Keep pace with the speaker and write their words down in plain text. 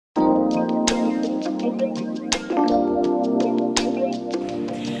Hey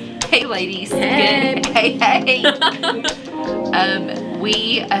ladies. Hey. Good. Hey.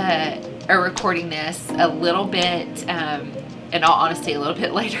 We are recording this a little bit, in all honesty, a little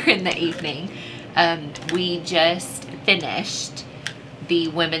bit later in the evening. We just finished the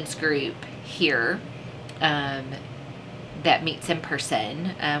women's group here that meets in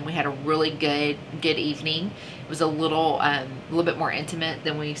person. We had a really good evening. It was a little bit more intimate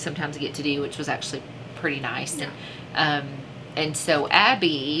than we sometimes get to do, which was actually pretty nice. Yeah. And so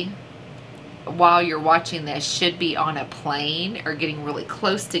Abby, while you're watching this, should be on a plane or getting really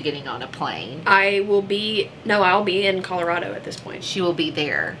close to getting on a plane. I'll be in Colorado at this point. She will be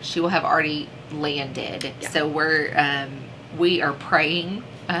there. She will have already landed. Yeah. So we are praying,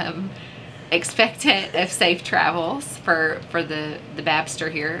 expectant of safe travels for the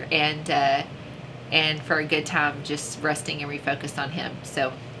Babster here, and for a good time just resting and refocus on him.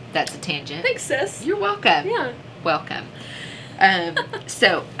 So that's a tangent. Thanks, sis. You're welcome. Yeah. Welcome.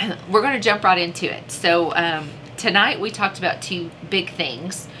 So we're going to jump right into it. So tonight we talked about two big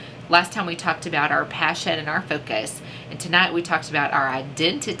things. Last time we talked about our passion and our focus, and tonight we talked about our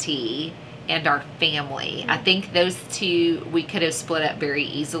identity and our family. I think those two we could have split up very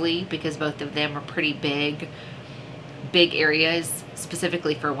easily because both of them are pretty big areas,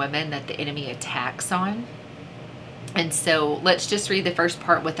 specifically for women, that the enemy attacks on. And so let's just read the first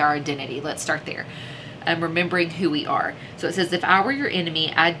part with our identity. Let's start there. Remembering who we are. So it says, if I were your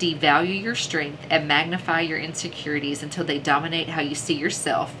enemy, I'd devalue your strength and magnify your insecurities until they dominate how you see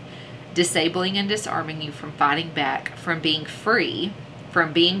yourself, disabling and disarming you from fighting back, from being free,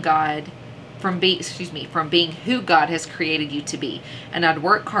 from being who God has created you to be. And I'd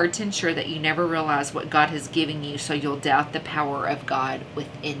work hard to ensure that you never realize what God has given you, so you'll doubt the power of God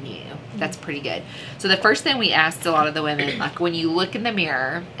within you. That's pretty good. So the first thing we asked a lot of the women, like, when you look in the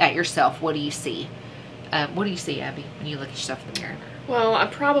mirror at yourself, what do you see? What do you see, Abby, when you look at yourself in the mirror? Well, I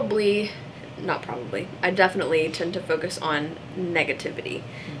definitely tend to focus on negativity.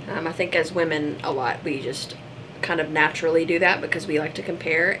 I think as women, a lot, we just kind of naturally do that because we like to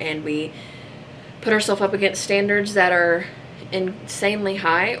compare, and we put ourselves up against standards that are insanely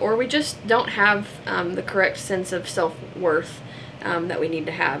high, or we just don't have the correct sense of self-worth that we need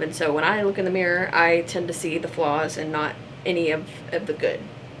to have. And so when I look in the mirror, I tend to see the flaws and not any of the good.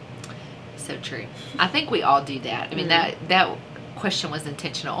 So true. I think we all do that. I mean, that question was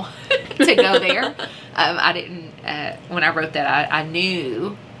intentional to go there. I didn't, when I wrote that, I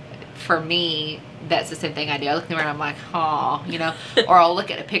knew for me, that's the same thing I do. I look in the mirror and I'm like, oh, or I'll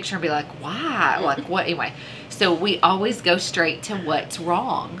look at a picture and be like, why? Like, what? Anyway, so we always go straight to what's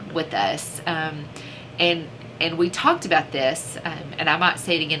wrong with us. And we talked about this, and I might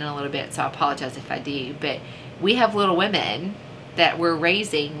say it again in a little bit, so I apologize if I do, but we have little women that we're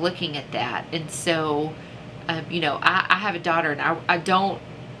raising looking at that. And so, I have a daughter, and I don't,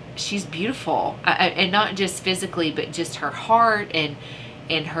 she's beautiful, and not just physically, but just her heart and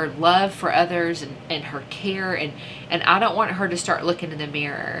her love for others and her care. And I don't want her to start looking in the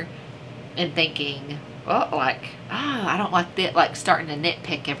mirror and thinking, well, like, I don't like that, like starting to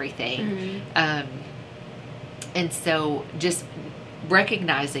nitpick everything. And so just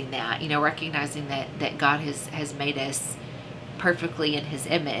recognizing that, recognizing that God has made us perfectly in his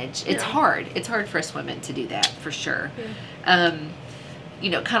image. It's hard. It's hard for us women to do that, for sure. Kind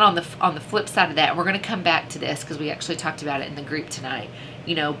of on the flip side of that, and we're going to come back to this because we actually talked about it in the group tonight,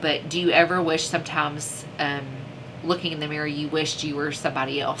 but do you ever wish sometimes, looking in the mirror, you wished you were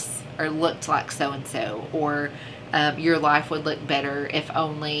somebody else or looked like so-and-so, or your life would look better if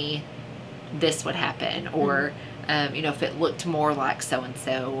only this would happen, or if it looked more like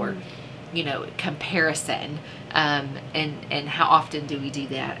so-and-so, or comparison, and how often do we do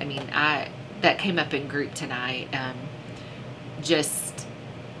that? I mean, that came up in group tonight.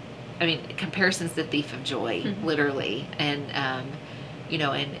 Comparison's the thief of joy, literally. And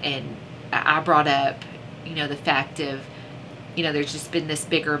and I brought up the fact of there's just been this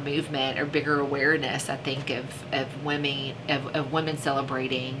bigger movement or bigger awareness, I think, of women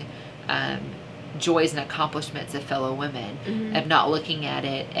celebrating joys and accomplishments of fellow women, of not looking at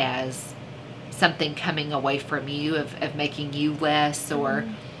it as something coming away from you, of making you less or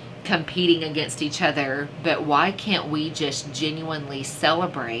competing against each other. But why can't we just genuinely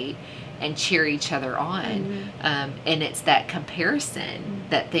celebrate and cheer each other on? And it's that comparison,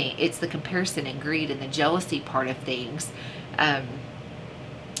 it's the comparison and greed and the jealousy part of things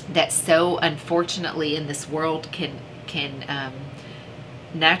that so unfortunately in this world can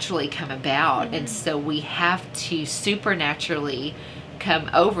naturally come about. And so we have to supernaturally come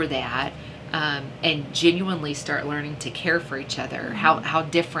over that and genuinely start learning to care for each other. How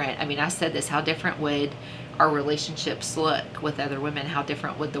different, I mean, I said this, how different would our relationships look with other women? How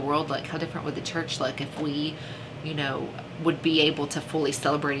different would the world look? How different would the church look if we, would be able to fully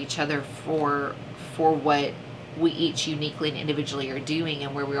celebrate each other for what we each uniquely and individually are doing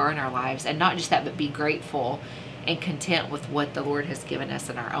and where we are in our lives, and not just that, but be grateful and content with what the Lord has given us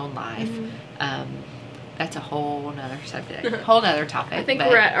in our own life. That's a whole nother subject, whole nother topic. I think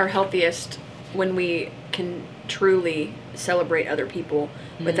we're at our healthiest when we can truly celebrate other people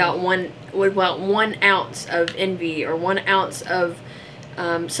without one ounce of envy or 1 ounce of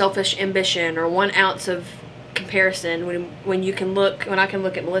selfish ambition or 1 ounce of comparison. When I can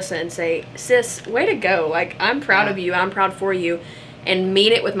look at Melissa and say, sis, way to go, like, I'm proud of you, I'm proud for you, and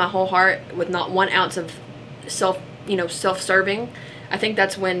mean it with my whole heart, with not 1 ounce of self-serving. I think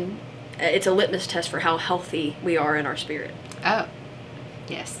that's when it's a litmus test for how healthy we are in our spirit. Oh,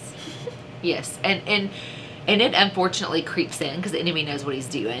 yes. Yes. And it unfortunately creeps in because the enemy knows what he's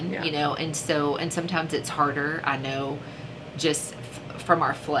doing, and sometimes it's harder, I know, just from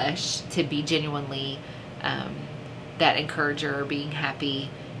our flesh to be genuinely that encourager or being happy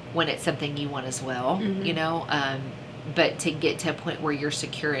when it's something you want as well, but to get to a point where you're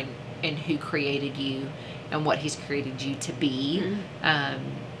secure in who created you and what he's created you to be,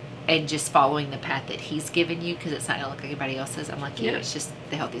 and just following the path that he's given you, because it's not going to look like anybody else's. I'm like you. It's just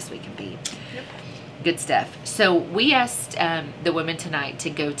the healthiest we can be. Yep. Good stuff. So we asked the women tonight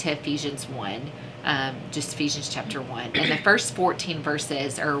to go to Ephesians 1, just Ephesians chapter 1. And the first 14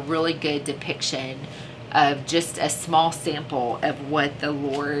 verses are a really good depiction of just a small sample of what the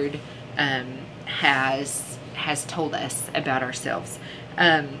Lord has told us about ourselves.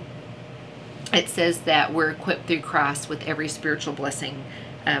 It says that we're equipped through Christ with every spiritual blessing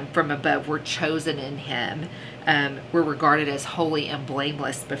from above. We're chosen in him. We're regarded as holy and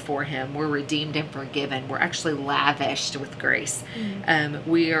blameless before him. We're redeemed and forgiven. We're actually lavished with grace.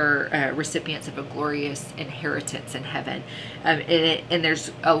 We are recipients of a glorious inheritance in heaven. And there's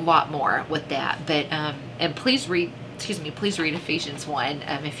a lot more with that. But and please read Ephesians 1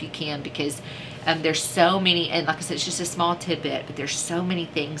 if you can, because there's so many, and like I said, it's just a small tidbit, but there's so many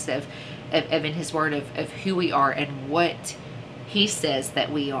things of in his word of who we are and what he says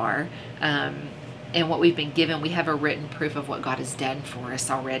that we are, and what we've been given. We have a written proof of what God has done for us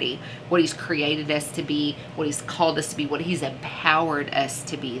already, what he's created us to be, what he's called us to be, what he's empowered us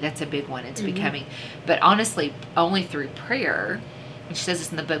to be. That's a big one. It's becoming. But honestly, only through prayer, and she says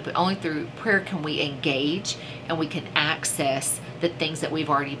this in the book, but only through prayer can we engage and we can access the things that we've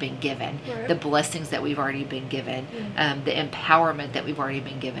already been given, the blessings that we've already been given, the empowerment that we've already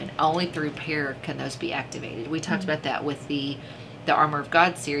been given. Only through prayer can those be activated. We talked about that with the Armor of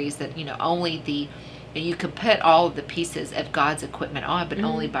God series, that only you can put all of the pieces of God's equipment on, but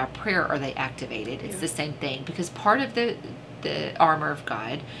only by prayer are they activated. It's the same thing, because part of the armor of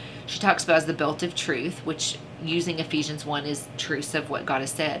God, she talks about as the belt of truth, which using Ephesians 1 is truths of what God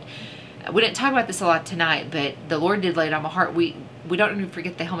has said. We didn't talk about this a lot tonight, but the Lord did lay it on my heart. We don't even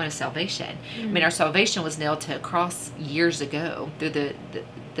forget the helmet of salvation. I mean, our salvation was nailed to a cross years ago through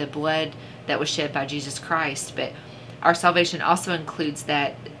the blood that was shed by Jesus Christ. But our salvation also includes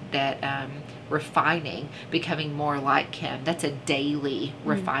that refining, becoming more like him. That's a daily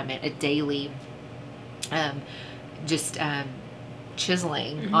refinement, a daily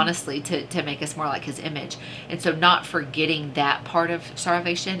chiseling, honestly, to make us more like his image. And so not forgetting that part of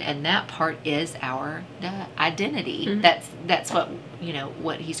salvation, and that part is our identity. That's what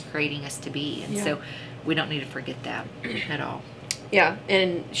what he's creating us to be, and so we don't need to forget that at all. Yeah.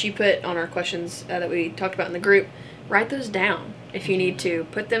 And she put on our questions that we talked about in the group, write those down if you need to.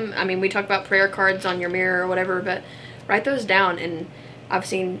 Put them, I mean, we talk about prayer cards on your mirror or whatever, but write those down. And I've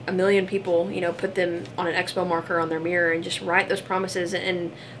seen a million people, put them on an expo marker on their mirror and just write those promises.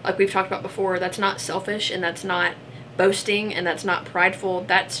 And like we've talked about before, that's not selfish, and that's not boasting, and that's not prideful.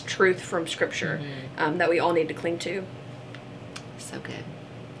 That's truth from Scripture that we all need to cling to. So good.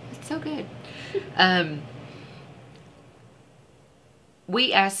 It's so good.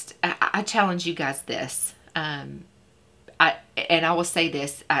 We asked, I challenge you guys this. I will say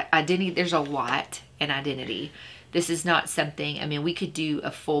this, identity, there's a lot in identity. This is not something, I mean, we could do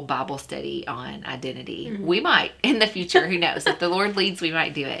a full Bible study on identity. We might in the future, who knows? If the Lord leads, we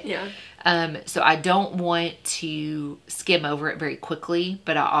might do it. Yeah. So I don't want to skim over it very quickly,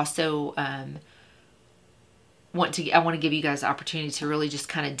 but I also want to give you guys the opportunity to really just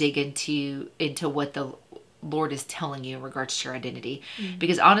kind of dig into what the Lord is telling you in regards to your identity,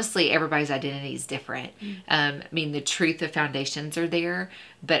 because honestly, everybody's identity is different. I mean, the truth of foundations are there,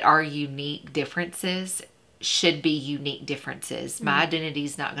 but our unique differences should be unique differences. My identity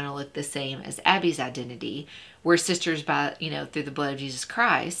is not going to look the same as Abby's identity. We're sisters by, through the blood of Jesus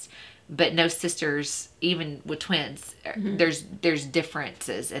Christ, but no sisters, even with twins. There's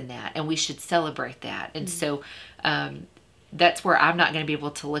differences in that, and we should celebrate that. And so that's where I'm not going to be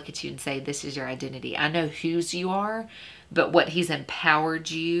able to look at you and say, this is your identity. I know whose you are, but what he's empowered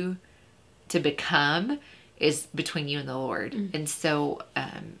you to become is between you and the Lord. And so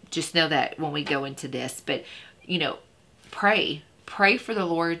just know that when we go into this, but pray for the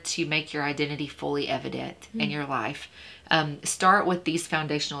Lord to make your identity fully evident in your life. Start with these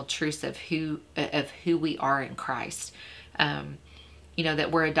foundational truths of who we are in Christ.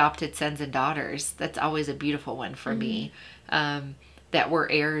 That we're adopted sons and daughters. That's always a beautiful one for me. That we're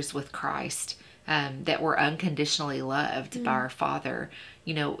heirs with Christ. That we're unconditionally loved by our Father.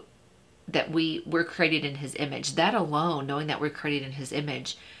 That we're created in his image. That alone, knowing that we're created in his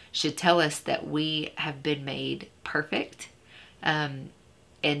image, should tell us that we have been made perfect, and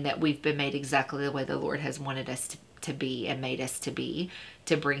that we've been made exactly the way the Lord has wanted us to be and made us to be,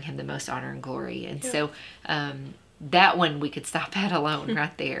 to bring him the most honor and glory. And so that one we could stop at alone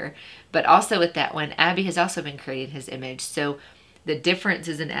right there. But also with that one, Abby has also been created in his image. So the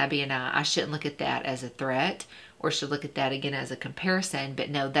differences in Abby and I shouldn't look at that as a threat, or should look at that again as a comparison. But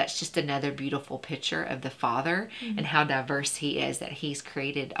no, that's just another beautiful picture of the Father and how diverse he is, that he's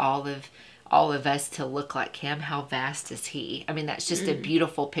created all of us to look like him. How vast is he? I mean, that's just a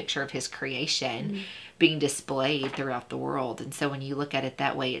beautiful picture of his creation being displayed throughout the world. And so when you look at it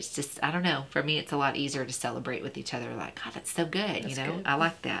that way, it's just, I don't know, for me, it's a lot easier to celebrate with each other. Like, God, that's so good. That's good. I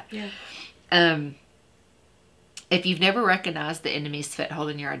like that. Yeah. If you've never recognized the enemy's foothold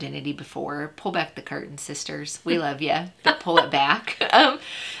in your identity before, pull back the curtain, sisters. We love you, but pull it back.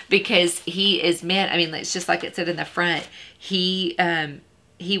 Because he is meant, I mean, it's just like it said in the front, he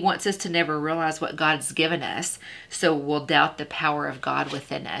wants us to never realize what God's given us, so we'll doubt the power of God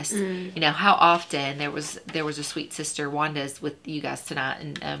within us. How often, there was a sweet sister, Wanda's with you guys tonight,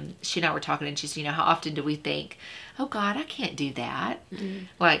 and she and I were talking, and she said, how often do we think, oh God, I can't do that.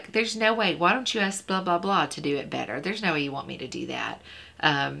 Like, there's no way. Why don't you ask blah, blah, blah to do it better? There's no way you want me to do that.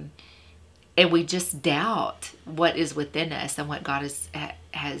 And we just doubt what is within us and what God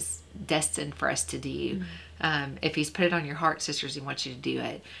has destined for us to do. If he's put it on your heart, sisters, he wants you to do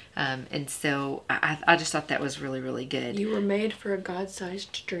it. And so I just thought that was really, really good. You were made for a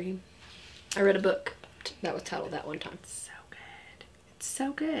God-sized dream. I read a book that was titled that one time. So good. It's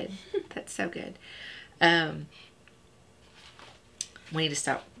so good. That's so good. We need to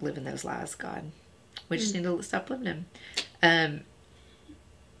stop living those lies, God. We just need to stop living them.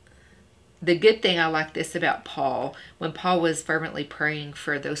 The good thing I like this about Paul, when Paul was fervently praying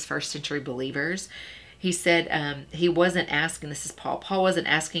for those first century believers, he said he wasn't asking, this is Paul wasn't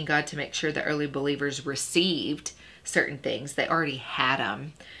asking God to make sure the early believers received certain things. They already had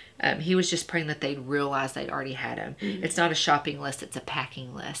them. He was just praying that they'd realize they'd already had them. It's not a shopping list, it's a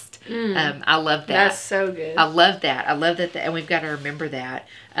packing list. I love that. That's so good. I love that. And we've got to remember that.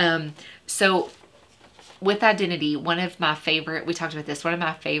 So with identity, one of my favorite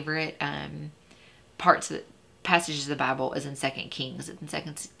passages of the Bible is in 2 Kings. It's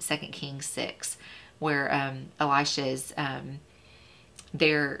in 2 Kings 6, where Elisha's,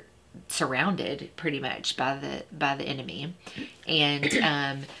 they're surrounded pretty much by the enemy,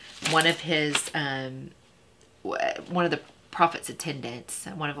 and one of the prophet's attendants,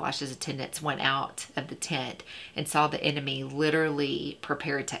 one of Elisha's attendants, went out of the tent and saw the enemy literally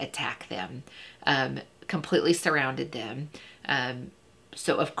prepared to attack them, completely surrounded them.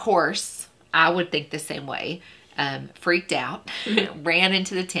 So of course I would think the same way. Freaked out, ran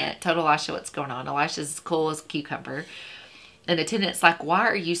into the tent, told Elisha what's going on. Elisha's as cool as a cucumber. And the attendant's like, why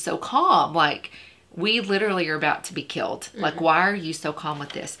are you so calm? Like, we literally are about to be killed. Like, why are you so calm with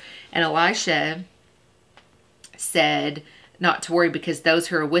this? And Elisha said not to worry, because those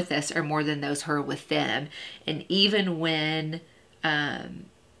who are with us are more than those who are with them. And even when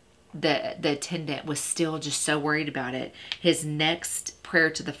the attendant was still just so worried about it, his next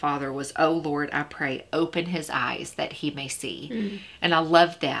prayer to the Father was, oh Lord, I pray, open his eyes that he may see. And I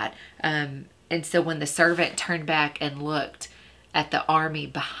love that. And so when the servant turned back and looked at the army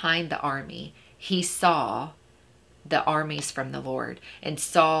behind the army, he saw the armies from the Lord and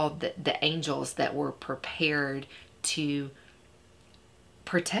saw the angels that were prepared to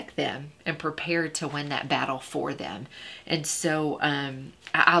protect them and prepared to win that battle for them. And so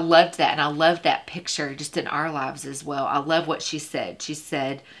I loved that, and I love that picture just in our lives as well. I love what she said. She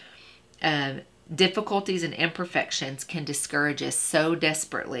said, Difficulties and imperfections can discourage us so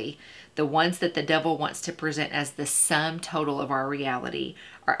desperately. The ones that the devil wants to present as the sum total of our reality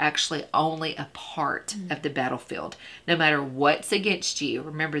are actually only a part of the battlefield. No matter what's against you,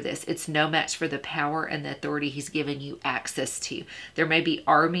 remember this, it's no match for the power and the authority he's given you access to. There may be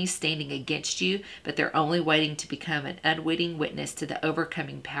armies standing against you, but they're only waiting to become an unwitting witness to the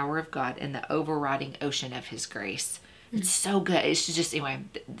overcoming power of God and the overriding ocean of his grace. It's so good. It's just, anyway,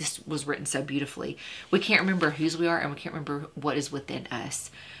 this was written so beautifully. We can't remember whose we are, and we can't remember what is within us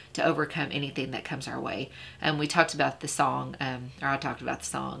to overcome anything that comes our way. We talked about the song, or I talked about the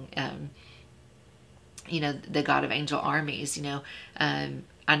song, the God of angel armies,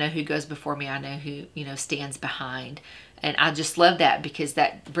 I know who goes before me. I know who, stands behind. And I just love that, because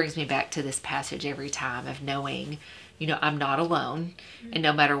that brings me back to this passage every time of knowing, I'm not alone. And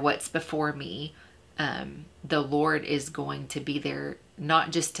no matter what's before me, the Lord is going to be there,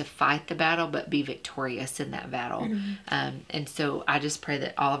 not just to fight the battle, but be victorious in that battle. And so I just pray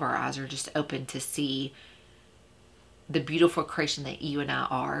that all of our eyes are just open to see the beautiful creation that you and I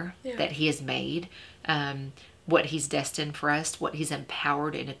are, that he has made, what he's destined for us, what he's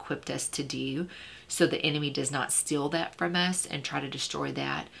empowered and equipped us to do, so the enemy does not steal that from us and try to destroy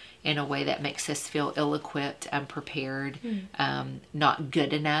that in a way that makes us feel ill-equipped, unprepared, not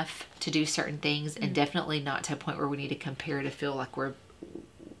good enough to do certain things, and definitely not to a point where we need to compare to feel like we're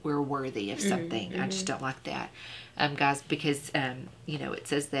worthy of something. I just don't like that, guys, because it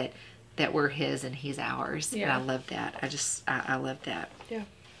says that we're his and he's ours, and I love that. I love that. Yeah.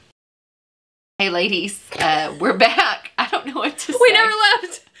 Hey, ladies, we're back. I don't know what to say. We never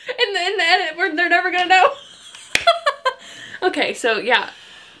left. In the edit, they're never gonna know. Okay, so yeah.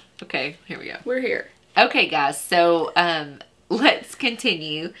 Okay, here we go. We're here. Okay, guys, so let's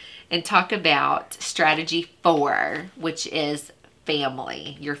continue and talk about strategy 4, which is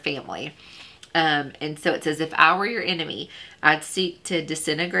family, your family. And so it says, if I were your enemy, I'd seek to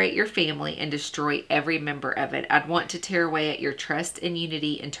disintegrate your family and destroy every member of it. I'd want to tear away at your trust and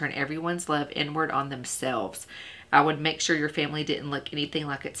unity and turn everyone's love inward on themselves. I would make sure your family didn't look anything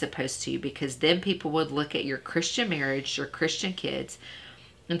like it's supposed to, because then people would look at your Christian marriage, your Christian kids,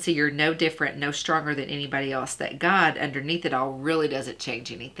 and see you're no different, no stronger than anybody else, that God, underneath it all, really doesn't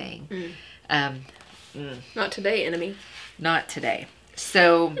change anything. Not today, enemy. Not today.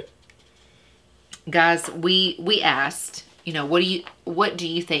 So, guys, we asked, what do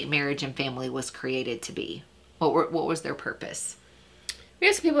you think marriage and family was created to be? What was their purpose? We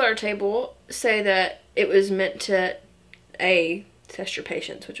had some people at our table say that it was meant to, test your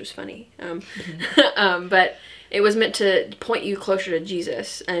patience, which was funny. But it was meant to point you closer to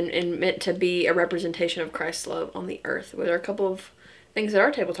Jesus, and meant to be a representation of Christ's love on the earth. There are a couple of things that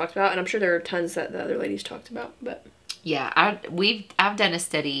our table talked about, and I'm sure there are tons that the other ladies talked about. But yeah, I've done a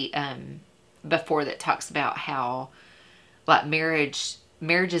study before that talks about how, like,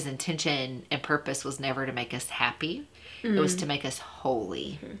 marriage's intention and purpose was never to make us happy. It was to make us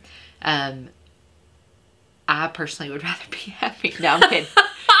holy. I personally would rather be happy. No, I'm kidding.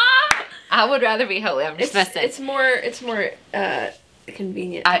 I would rather be holy. I'm just messing. It's more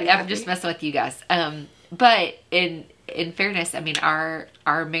convenient. I'm just messing with you guys. But in fairness, I mean, our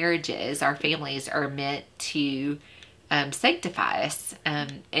marriages, our families are meant to sanctify us,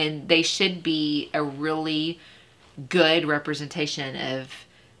 and they should be a really good representation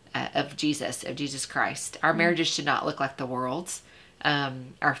of Jesus Christ. Our marriages should not look like the world's.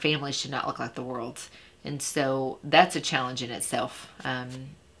 Our families should not look like the world's. And so that's a challenge in itself,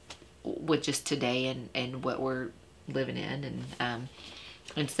 with just today and what we're living in.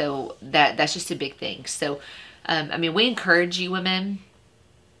 And so that's just a big thing. So, I mean, we encourage you women,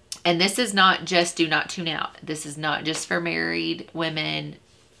 and this is not just do not tune out. This is not just for married women,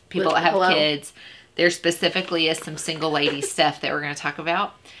 people that have kids. There specifically is some single lady stuff that we're going to talk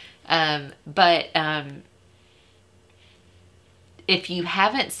about. But if you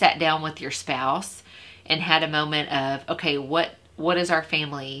haven't sat down with your spouse and had a moment of, okay, what is our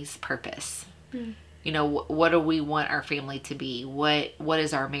family's purpose? What do we want our family to be? What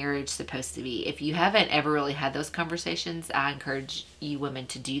is our marriage supposed to be? If you haven't ever really had those conversations, I encourage you women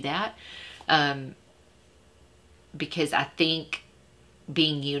to do that. Because I think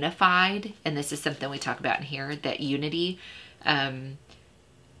being unified, and this is something we talk about in here, that unity,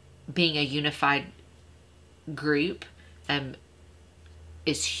 being a unified group,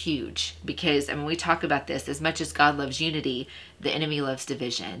 is huge. Because, I mean, we talk about this, as much as God loves unity, the enemy loves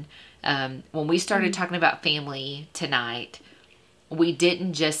division. When we started talking about family tonight, we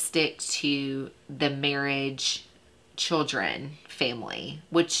didn't just stick to the marriage, children, family,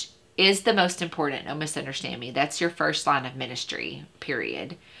 which is the most important. Don't misunderstand me. That's your first line of ministry,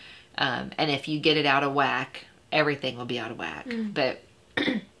 period. And if you get it out of whack, everything will be out of whack. But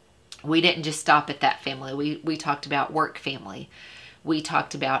we didn't just stop at that family. We talked about work family. We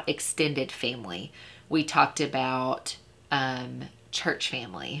talked about extended family. We talked about church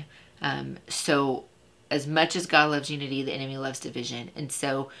family. So as much as God loves unity, the enemy loves division. And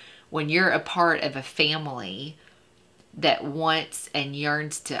so when you're a part of a family that wants and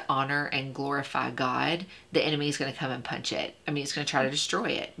yearns to honor and glorify God, the enemy is going to come and punch it. I mean, it's going to try to destroy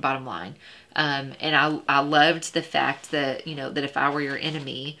it, bottom line. And I loved the fact that, that if I were your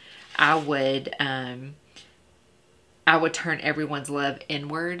enemy, I would turn everyone's love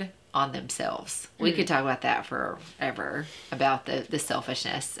inward on themselves. We could talk about that forever, about the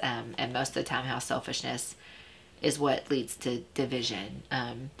selfishness, and most of the time how selfishness is what leads to division.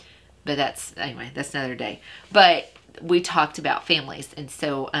 But that's another day. But we talked about families. And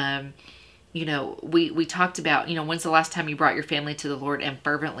so, we talked about, when's the last time you brought your family to the Lord and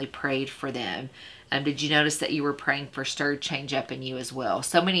fervently prayed for them? Did you notice that you were praying for stirred change up in you as well?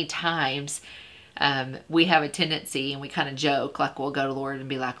 So many times, we have a tendency, and we kind of joke, like we'll go to the Lord and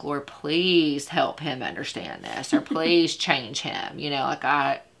be like, Lord, please help him understand this, or please change him.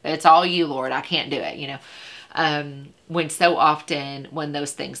 It's all you, Lord. I can't do it, when so often when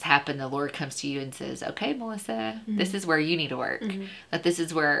those things happen, the Lord comes to you and says, okay, Melissa, this is where you need to work. Like, this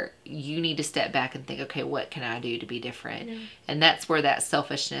is where you need to step back and think, okay, what can I do to be different? And that's where that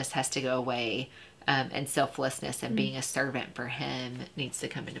selfishness has to go away. And selflessness and being a servant for him needs to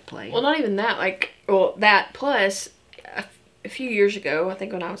come into play. Well, not even that. That plus, a few years ago, I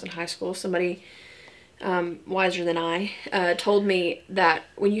think when I was in high school, somebody wiser than I told me that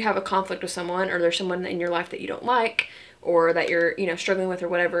when you have a conflict with someone, or there's someone in your life that you don't like, or that you're struggling with or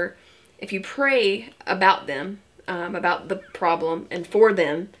whatever, if you pray about them, about the problem and for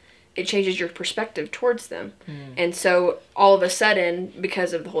them, it changes your perspective towards them. And so all of a sudden,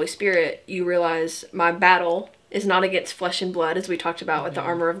 because of the Holy Spirit, you realize my battle is not against flesh and blood, as we talked about with the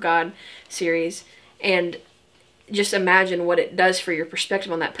Armor of God series. And just imagine what it does for your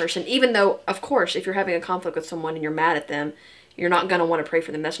perspective on that person. Even though, of course, if you're having a conflict with someone and you're mad at them, you're not going to want to pray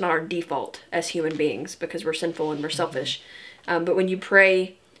for them. That's not our default as human beings, because we're sinful and we're selfish. But when you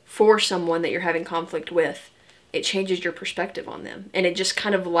pray for someone that you're having conflict with, it changes your perspective on them, and it just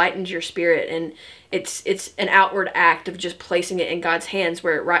kind of lightens your spirit, and it's an outward act of just placing it in God's hands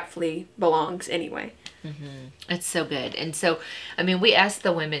where it rightfully belongs anyway. It's so good. And so, we ask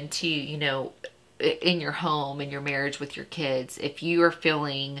the women too, in your home, in your marriage with your kids, if you are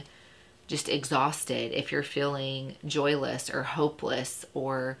feeling just exhausted, if you're feeling joyless or hopeless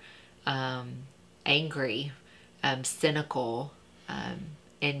or angry, cynical,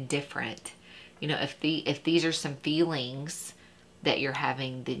 indifferent, if these are some feelings that you're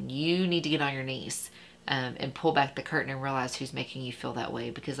having, then you need to get on your knees and pull back the curtain and realize who's making you feel that way.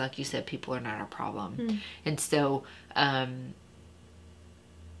 Because like you said, people are not our problem. And so I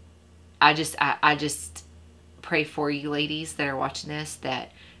just pray for you ladies that are watching this,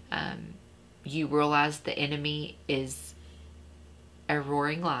 that you realize the enemy is a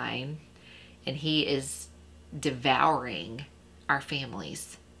roaring lion, and he is devouring our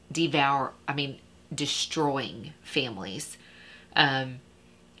families. Destroying families.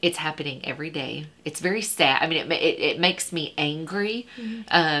 It's happening every day. It's very sad. It makes me angry.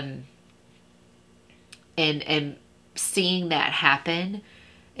 And seeing that happen,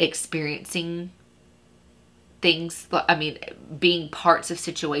 experiencing things, being parts of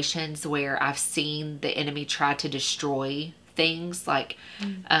situations where I've seen the enemy try to destroy things,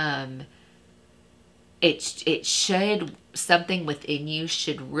 it should, something within you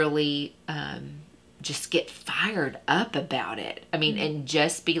should really just get fired up about it. And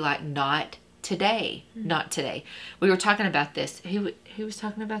just be like, not today, not today. We were talking about this. Who was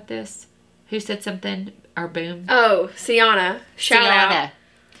talking about this? Who said something? Our boom? Oh, Sienna. Shout out.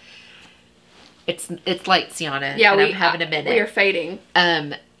 It's late, Sienna. Yeah, I'm having a minute. We are fading.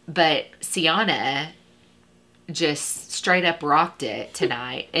 But Sienna just straight up rocked it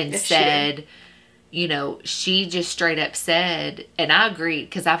tonight and said, she just straight up said, and I agreed,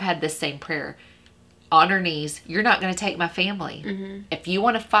 because I've had this same prayer, on her knees, you're not going to take my family. If you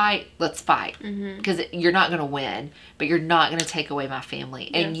want to fight, let's fight. Because you're not going to win, but you're not going to take away my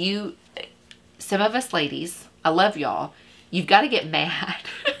family. Yeah. And some of us ladies, I love y'all, you've got to get mad,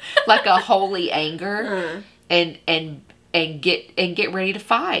 like a holy anger, and get ready to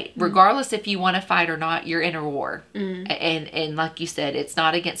fight. Regardless if you want to fight or not, you're in a war. And like you said, it's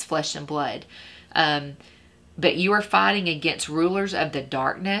not against flesh and blood. But you are fighting against rulers of the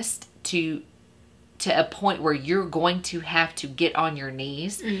darkness to a point where you're going to have to get on your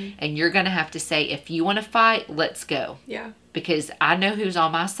knees, and you're going to have to say, if you want to fight, let's go. Yeah. because I know who's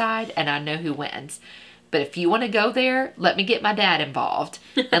on my side and I know who wins. But if you want to go there, let me get my dad involved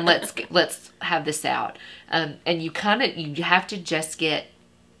and let's have this out. And you have to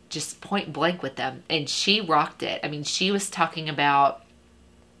just point blank with them. And she rocked it. I mean, she was talking about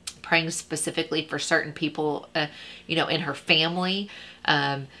praying specifically for certain people, in her family.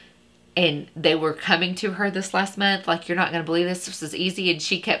 And they were coming to her this last month, like, you're not going to believe this. This is easy. And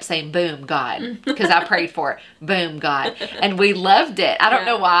she kept saying, boom, God, because I prayed for it. Boom, God. And we loved it. I don't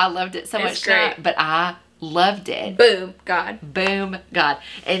know why I loved it so much, great. But I loved it. Boom, God. Boom, God.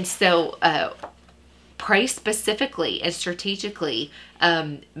 And so pray specifically and strategically.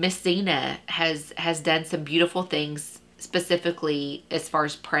 Miss Zena has done some beautiful things specifically as far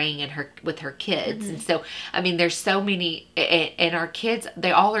as praying with her kids. And so, I mean, there's so many, and our kids,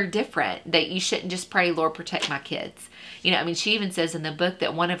 they all are different, that you shouldn't just pray, Lord, protect my kids. I mean, she even says in the book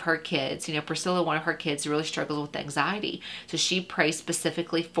that one of her kids, Priscilla, one of her kids really struggles with anxiety. So she prays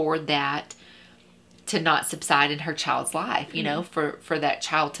specifically for that to not subside in her child's life, for that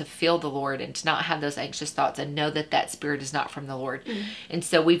child to feel the Lord and to not have those anxious thoughts and know that spirit is not from the Lord. And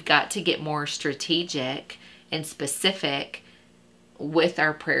so we've got to get more strategic and specific with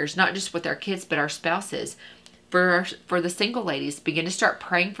our prayers, not just with our kids, but our spouses. For the single ladies, begin to start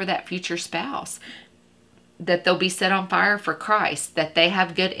praying for that future spouse, that they'll be set on fire for Christ, that they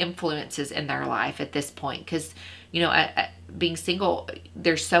have good influences in their life at this point. Because, being single,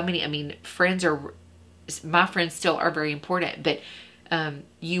 there's so many, my friends still are very important, but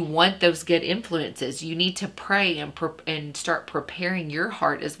you want those good influences. You need to pray and start preparing your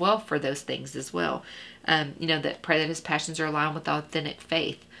heart as well for those things as well. That pray that his passions are aligned with authentic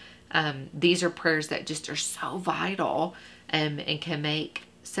faith. These are prayers that just are so vital and can make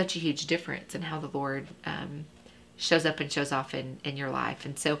such a huge difference in how the Lord shows up and shows off in your life.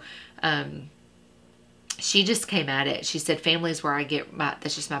 And so she just came at it. She said, family is where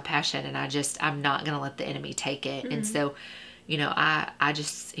that's just my passion, and I'm not going to let the enemy take it. And so,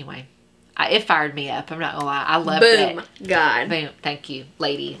 it fired me up. I'm not gonna lie. I loved it. Boom, God. Boom. Thank you,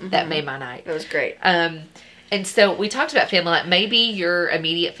 lady. That made my night. It was great. And so we talked about family. Like, maybe your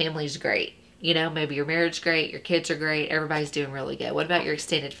immediate family is great. Maybe your marriage is great. Your kids are great. Everybody's doing really good. What about your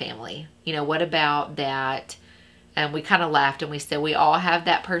extended family? What about that? And we kind of laughed and we said, we all have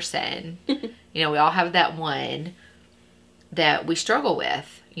that person. We all have that one that we struggle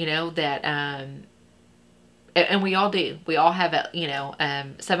with, and we all do. We all have it,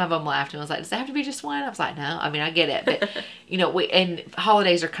 some of them laughed and was like, does it have to be just one? I was like, no, I get it. But, and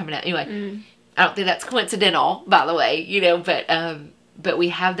holidays are coming up. Anyway, I don't think that's coincidental, by the way, but we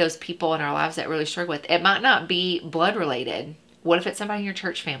have those people in our lives that really struggle with. It might not be blood related. What if it's somebody in your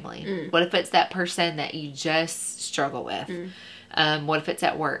church family? What if it's that person that you just struggle with? What if it's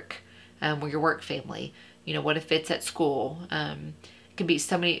at work, or your work family? What if it's at school? It could be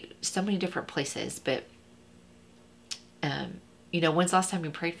so many different places, but when's the last time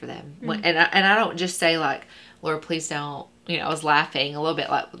you prayed for them? And I don't just say like, Lord, please don't, I was laughing a little bit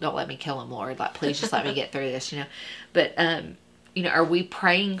like, don't let me kill him, Lord. Like, please just let me get through this, But, are we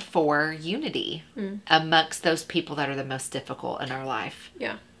praying for unity amongst those people that are the most difficult in our life?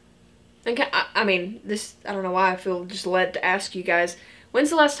 Yeah. And I don't know why I feel just led to ask you guys, when's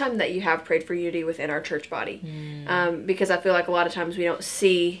the last time that you have prayed for unity within our church body? Because I feel like a lot of times we don't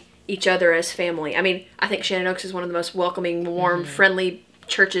see each other as family. I think Shannon Oaks is one of the most welcoming, warm, friendly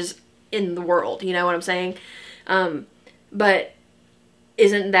churches in the world. You know what I'm saying? But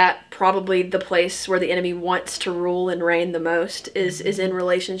isn't that probably the place where the enemy wants to rule and reign the most is in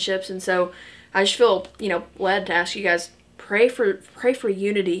relationships? And so I just feel, led to ask you guys, pray for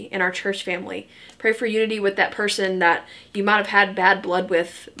unity in our church family. Pray for unity with that person that you might have had bad blood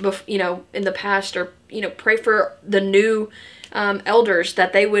with, in the past, or, pray for the new elders,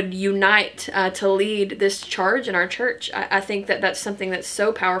 that they would unite to lead this charge in our church. I think that that's something that's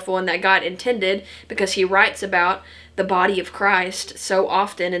so powerful and that God intended, because he writes about the body of Christ so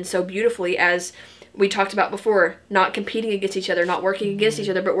often and so beautifully, as we talked about before, not competing against each other, not working against each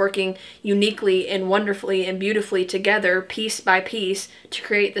other, but working uniquely and wonderfully and beautifully together, piece by piece, to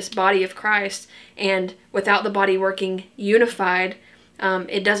create this body of Christ. And without the body working unified,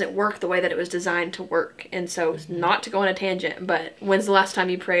 it doesn't work the way that it was designed to work. And so, not to go on a tangent, but when's the last time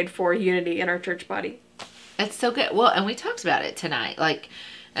you prayed for unity in our church body? That's so good. Well, and we talked about it tonight,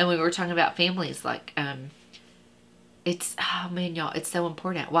 and we were talking about families, it's, oh man, y'all, it's so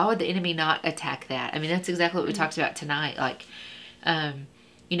important. Why would the enemy not attack that? That's exactly what we talked about tonight.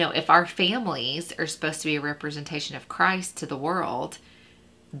 If our families are supposed to be a representation of Christ to the world,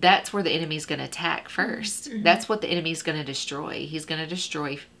 that's where the enemy's going to attack first. That's what the enemy's going to destroy. He's going to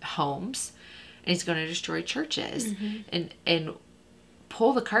destroy homes. and he's going to destroy churches. And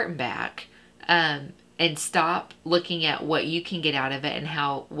pull the curtain back, and stop looking at what you can get out of it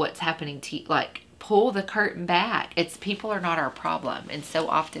and what's happening to you. Like, pull the curtain back. People are not our problem. And so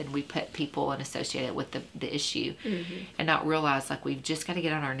often we put people and associate it with the issue, and not realize, like, we've just got to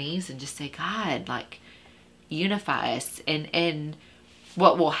get on our knees and just say, God, like, unify us. And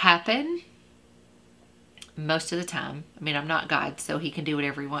what will happen most of the time, I mean, I'm not God, so he can do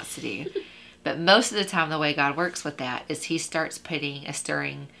whatever he wants to do. But most of the time, the way God works with that is he starts putting a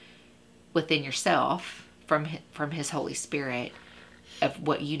stirring within yourself from his Holy Spirit of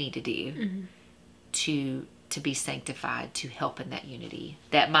what you need to do to be sanctified, to help in that unity.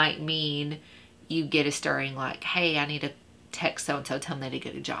 That might mean you get a stirring like, hey, I need to text so-and-so, tell them they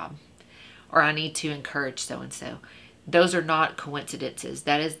did a good job. Or I need to encourage so-and-so. Those are not coincidences.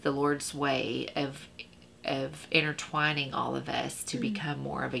 That is the Lord's way of intertwining all of us to become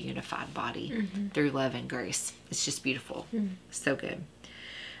more of a unified body through love and grace. It's just beautiful. So good.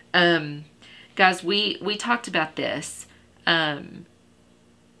 Guys, we talked about this.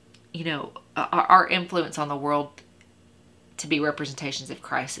 You know, our influence on the world to be representations of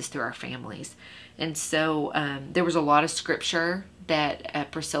Christ is through our families. And so there was a lot of scripture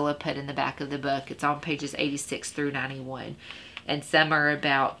that Priscilla put in the back of the book. It's on pages 86 through 91. And some are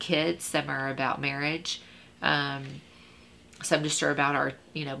about kids, some are about marriage. Some just are about our,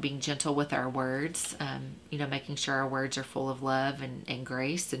 you know, being gentle with our words, you know, making sure our words are full of love and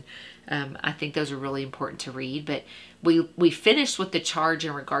grace. And I think those are really important to read. But we finished with the charge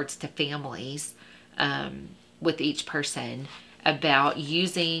in regards to families, with each person, about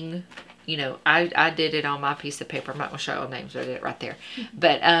using, you know, I did it on my piece of paper. I'm not going to show all names, but I did it right there.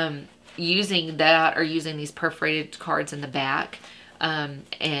 But using that, or using these perforated cards in the back,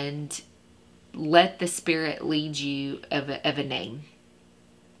 and let the Spirit lead you of a name.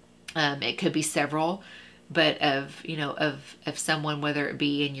 It could be several, but of someone, whether it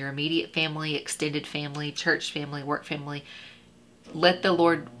be in your immediate family, extended family, church family, work family. Let the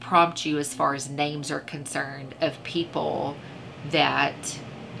Lord prompt you as far as names are concerned of people that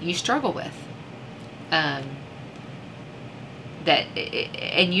you struggle with. And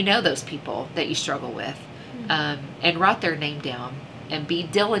you know those people that you struggle with. And write their name down and be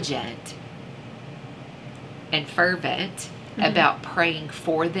diligent and fervent about praying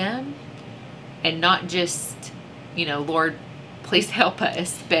for them, and not just, you know, Lord, please help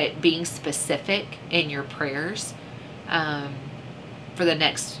us, but being specific in your prayers for the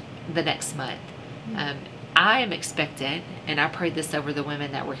next month. I am expectant, and I prayed this over the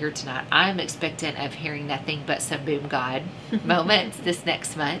women that were here tonight, I am expectant of hearing nothing but some boom God moments this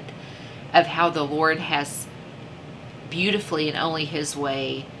next month, of how the Lord has beautifully, and only his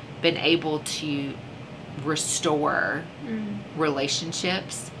way, been able to restore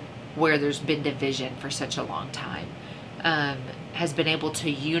relationships where there's been division for such a long time, has been able to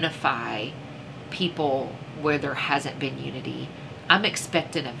unify people where there hasn't been unity. I'm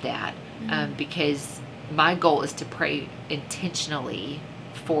expectant of that, because my goal is to pray intentionally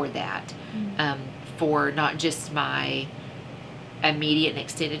for that, for not just my immediate and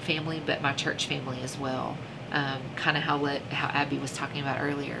extended family, but my church family as well. Kind of how Abby was talking about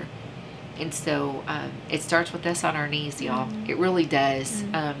earlier. And so it starts with us on our knees, y'all. It really does.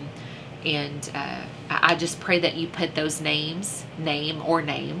 And I just pray that you put those names,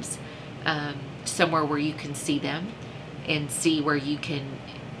 somewhere where you can see them, and see where you can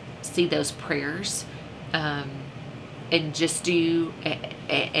see those prayers, and just do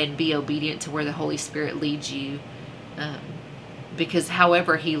and be obedient to where the Holy Spirit leads you, because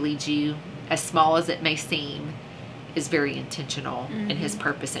however he leads you, as small as it may seem, is very intentional in his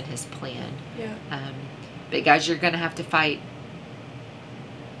purpose and his plan. But guys, you're going to have to fight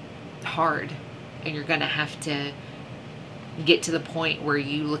hard, and you're going to have to get to the point where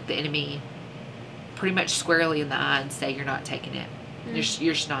you look the enemy pretty much squarely in the eye and say, you're not taking it.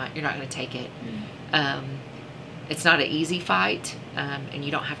 You're not going to take it. It's not an easy fight, and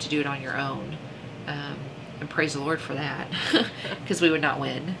you don't have to do it on your own. And praise the Lord for that, because we would not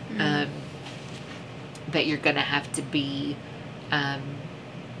win. But you're going to have to be, you're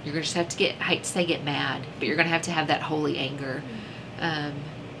going to just have to I hate to say get mad, but you're going to have that holy anger,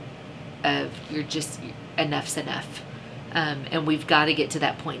 of enough's enough. And we've got to get to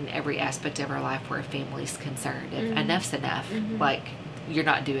that point in every aspect of our life where a family's concerned. If enough's enough, like, you're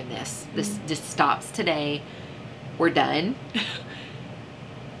not doing this. This just stops today. We're done.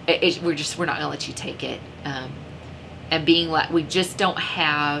 We're not going to let you take it. And being like, we just don't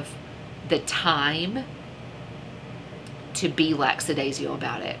have the time to be lackadaisical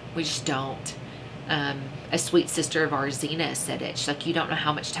about it. We just don't. a sweet sister of ours, Zena, said it. She's like, you don't know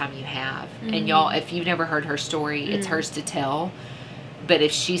how much time you have. And y'all, if you've never heard her story, it's hers to tell. But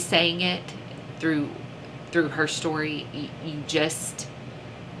if she's saying it through her story, you just,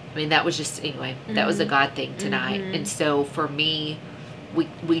 I mean, that was just, anyway, that was a God thing tonight. And so for me,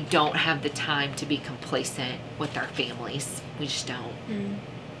 we don't have the time to be complacent with our families. We just don't.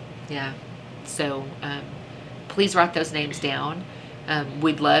 Yeah. So please write those names down.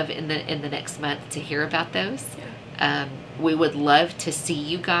 We'd love in the next month to hear about those. We would love to see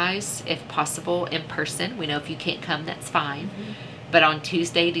you guys, if possible, in person. We know if you can't come, that's fine. But on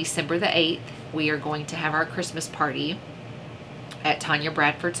Tuesday, December the 8th, we are going to have our Christmas party at Tanya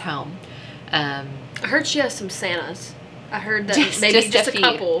Bradford's home. I heard she has some Santas. I heard that Just maybe just a a few.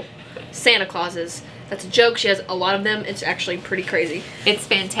 couple Santa Clauses. That's a joke. She has a lot of them. It's actually pretty crazy. It's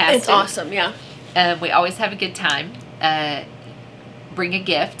fantastic. It's awesome, yeah. We always have a good time. Bring a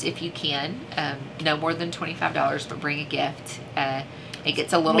gift if you can. No more than $25, but bring a gift. It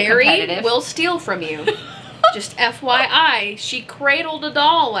gets a little Mary competitive. will steal from you. Just FYI, she cradled a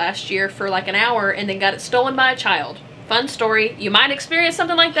doll last year for like an hour and then got it stolen by a child. Fun story. You might experience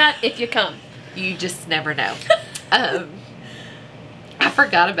something like that if you come. You just never know. I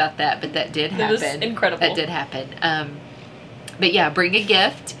forgot about that, but that did happen. It was incredible. That did happen. But yeah, bring a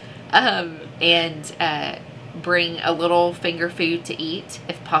gift and bring a little finger food to eat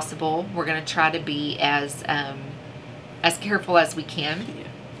if possible. We're going to try to be as careful as we can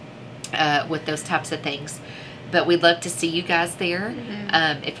with those types of things. But we'd love to see you guys there.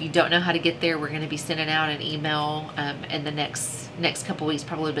 If you don't know how to get there, we're going to be sending out an email in the next couple weeks,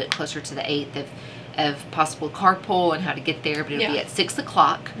 probably a bit closer to the 8th, of possible carpool and how to get there. But it'll be at 6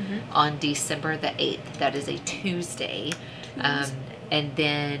 o'clock on December the 8th. That is a Tuesday. And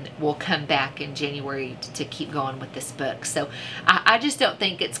then we'll come back in January to keep going with this book. So I just don't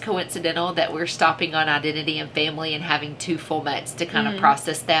think it's coincidental that we're stopping on identity and family and having 2 full months to kind of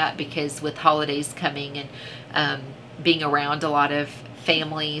process that, because with holidays coming and being around a lot of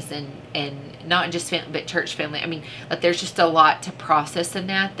families and not just family, but church family. I mean, like, there's just a lot to process in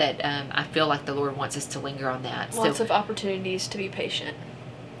that I feel like the Lord wants us to linger on that. Lots of opportunities to be patient.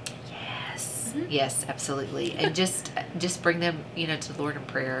 Yes, absolutely. And just bring them, to the Lord in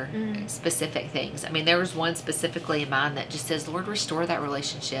prayer, specific things. I mean, there was one specifically in mind that just says, Lord, restore that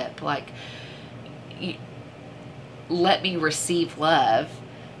relationship. Like, let me receive love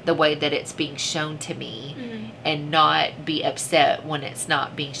the way that it's being shown to me and not be upset when it's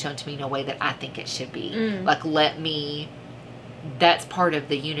not being shown to me in a way that I think it should be. Like, that's part of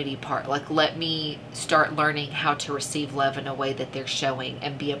the unity part. Like, let me start learning how to receive love in a way that they're showing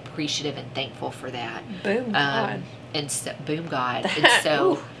and be appreciative and thankful for that. Boom, God. And so, boom, God. And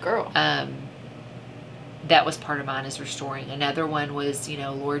so, Ooh, girl. That was part of mine, is restoring. Another one was,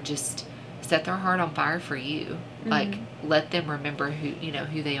 Lord, just set their heart on fire for you. Like, let them remember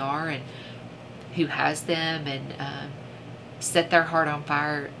who they are and who has them, and set their heart on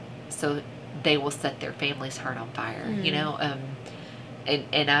fire so they will set their family's heart on fire.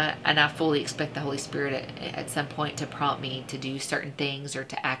 And I fully expect the Holy Spirit at some point to prompt me to do certain things, or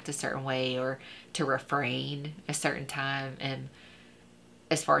to act a certain way, or to refrain a certain time, and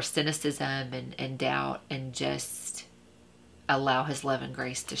as far as cynicism and doubt, and just allow His love and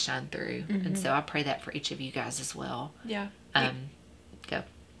grace to shine through. And so I pray that for each of you guys as well. Yeah. Go.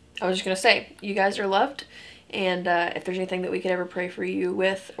 I was just going to say, you guys are loved. And if there's anything that we could ever pray for you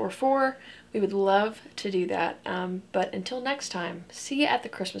with or for, we would love to do that. But until next time, see you at the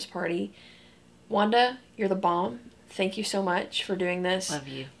Christmas party. Wanda, you're the bomb. Thank you so much for doing this. Love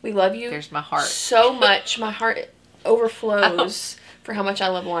you. We love you. There's my heart. So much. My heart overflows for how much I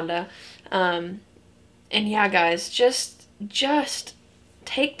love Wanda. And yeah, guys, just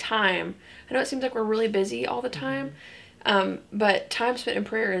take time. I know it seems like we're really busy all the time, but time spent in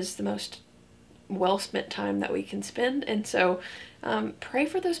prayer is the most well-spent time that we can spend. And so pray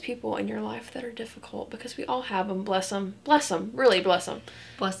for those people in your life that are difficult, because we all have them. Bless them. Bless them. Really bless them.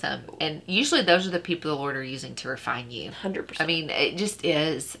 Bless them. And usually those are the people the Lord are using to refine you. 100%. I mean, it just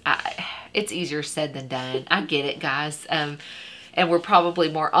is. It's easier said than done. I get it, guys. And we're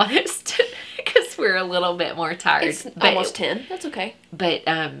probably more honest because we're a little bit more tired. It's almost 10. That's okay. But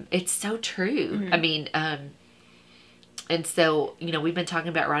it's so true. I mean, and so, we've been talking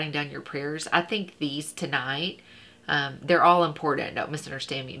about writing down your prayers. I think these tonight, they're all important. Don't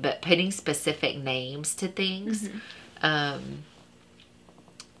misunderstand me. But putting specific names to things, and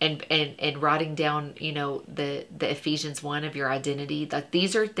writing down, the Ephesians 1 of your identity. Like,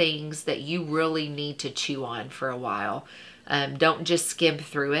 these are things that you really need to chew on for a while. Don't just skim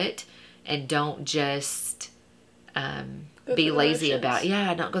through it, and don't just be through the lazy motions. about.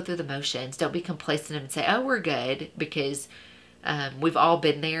 Yeah, don't go through the motions. Don't be complacent and say, "Oh, we're good," because we've all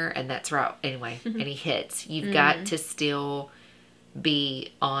been there, and that's right. Anyway, and he hits. You've got to still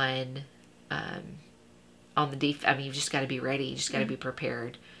be on the I mean, you've just got to be ready. You just got to be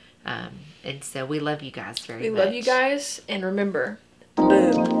prepared. And so we love you guys very much. We love you guys, and remember,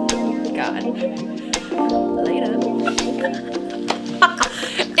 boom, God. Later.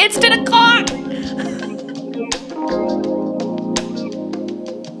 It's 10 o'clock.